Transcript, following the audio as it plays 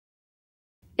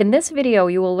In this video,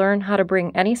 you will learn how to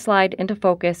bring any slide into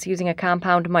focus using a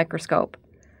compound microscope.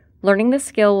 Learning this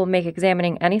skill will make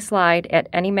examining any slide at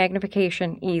any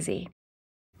magnification easy.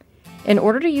 In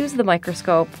order to use the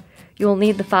microscope, you will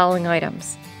need the following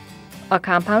items: a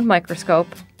compound microscope,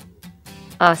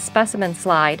 a specimen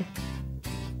slide,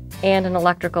 and an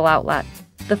electrical outlet.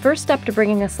 The first step to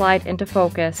bringing a slide into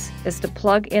focus is to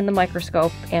plug in the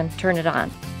microscope and turn it on.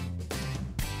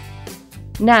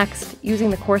 Next, using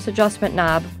the coarse adjustment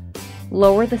knob,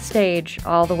 lower the stage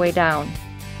all the way down.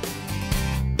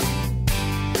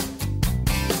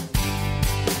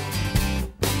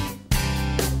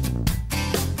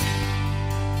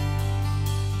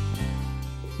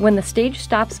 When the stage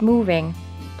stops moving,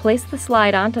 place the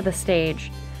slide onto the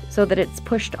stage so that it's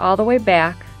pushed all the way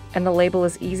back and the label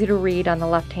is easy to read on the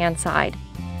left-hand side.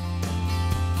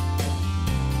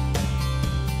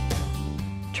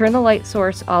 Turn the light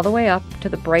source all the way up to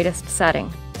the brightest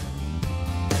setting.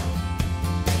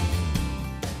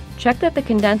 Check that the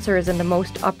condenser is in the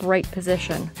most upright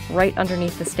position, right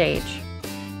underneath the stage.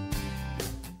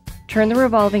 Turn the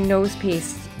revolving nose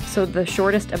piece so the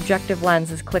shortest objective lens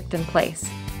is clicked in place.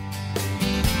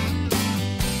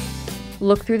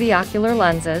 Look through the ocular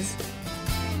lenses.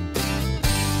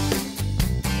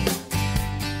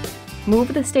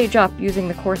 Move the stage up using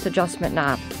the coarse adjustment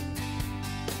knob.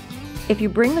 If you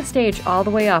bring the stage all the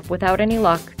way up without any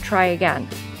luck, try again.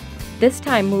 This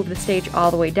time move the stage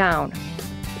all the way down.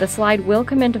 The slide will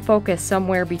come into focus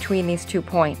somewhere between these 2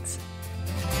 points.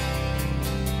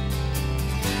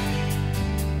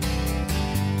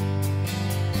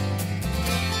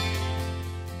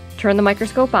 Turn the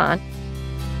microscope on.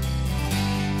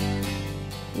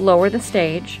 Lower the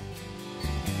stage.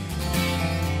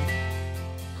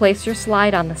 Place your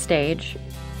slide on the stage.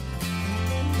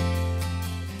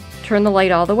 Turn the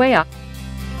light all the way up.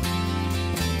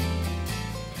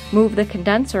 Move the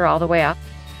condenser all the way up.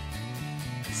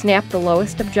 Snap the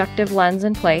lowest objective lens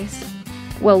in place.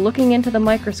 While looking into the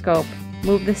microscope,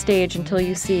 move the stage until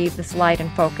you see the slide in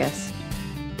focus.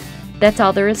 That's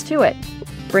all there is to it.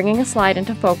 Bringing a slide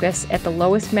into focus at the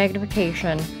lowest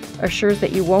magnification assures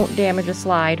that you won't damage a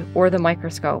slide or the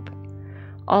microscope.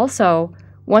 Also,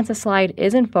 once a slide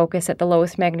is in focus at the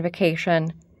lowest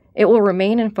magnification, it will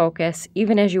remain in focus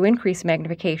even as you increase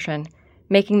magnification,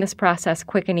 making this process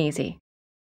quick and easy.